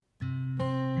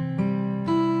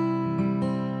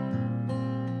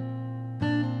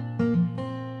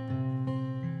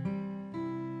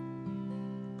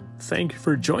Thank you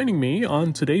for joining me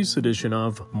on today's edition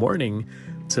of Morning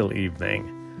Till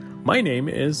Evening. My name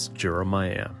is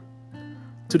Jeremiah.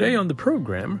 Today on the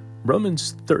program,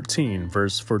 Romans 13,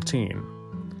 verse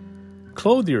 14.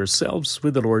 Clothe yourselves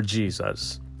with the Lord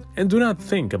Jesus, and do not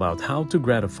think about how to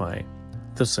gratify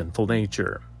the sinful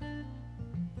nature.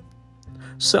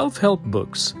 Self-help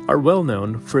books are well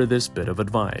known for this bit of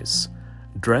advice.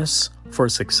 Dress for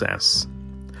success.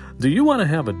 Do you want to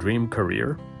have a dream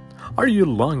career? Are you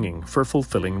longing for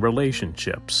fulfilling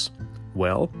relationships?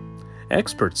 Well,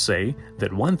 experts say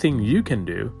that one thing you can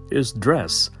do is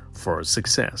dress for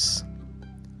success.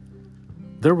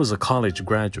 There was a college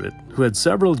graduate who had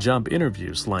several job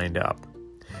interviews lined up.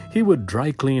 He would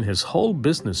dry clean his whole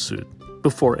business suit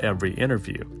before every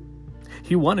interview.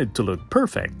 He wanted to look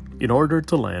perfect in order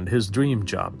to land his dream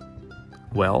job.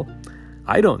 Well,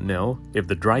 I don't know if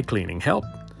the dry cleaning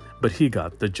helped, but he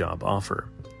got the job offer.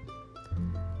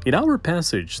 In our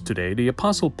passage today, the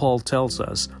Apostle Paul tells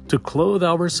us to clothe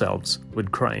ourselves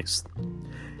with Christ.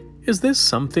 Is this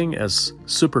something as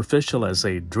superficial as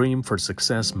a dream for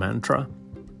success mantra?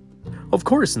 Of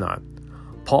course not.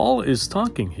 Paul is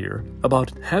talking here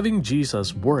about having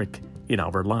Jesus work in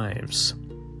our lives.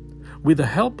 With the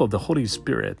help of the Holy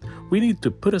Spirit, we need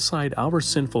to put aside our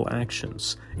sinful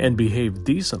actions and behave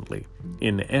decently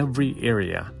in every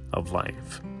area of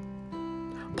life.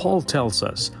 Paul tells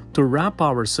us to wrap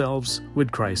ourselves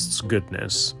with Christ's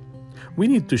goodness. We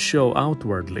need to show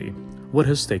outwardly what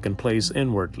has taken place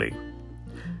inwardly.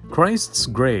 Christ's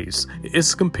grace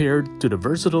is compared to the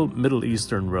versatile Middle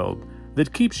Eastern robe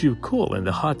that keeps you cool in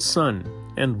the hot sun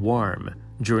and warm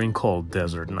during cold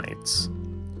desert nights.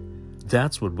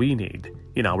 That's what we need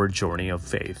in our journey of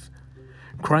faith.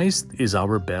 Christ is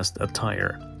our best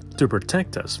attire to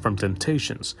protect us from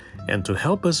temptations and to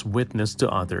help us witness to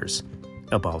others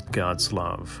about God's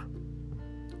love.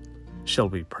 Shall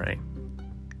we pray?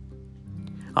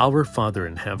 Our Father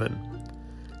in heaven,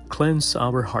 cleanse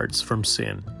our hearts from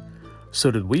sin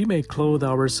so that we may clothe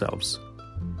ourselves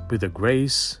with the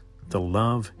grace, the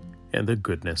love, and the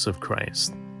goodness of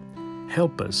Christ.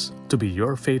 Help us to be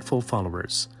your faithful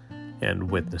followers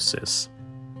and witnesses.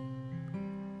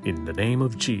 In the name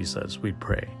of Jesus we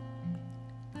pray.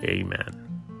 Amen.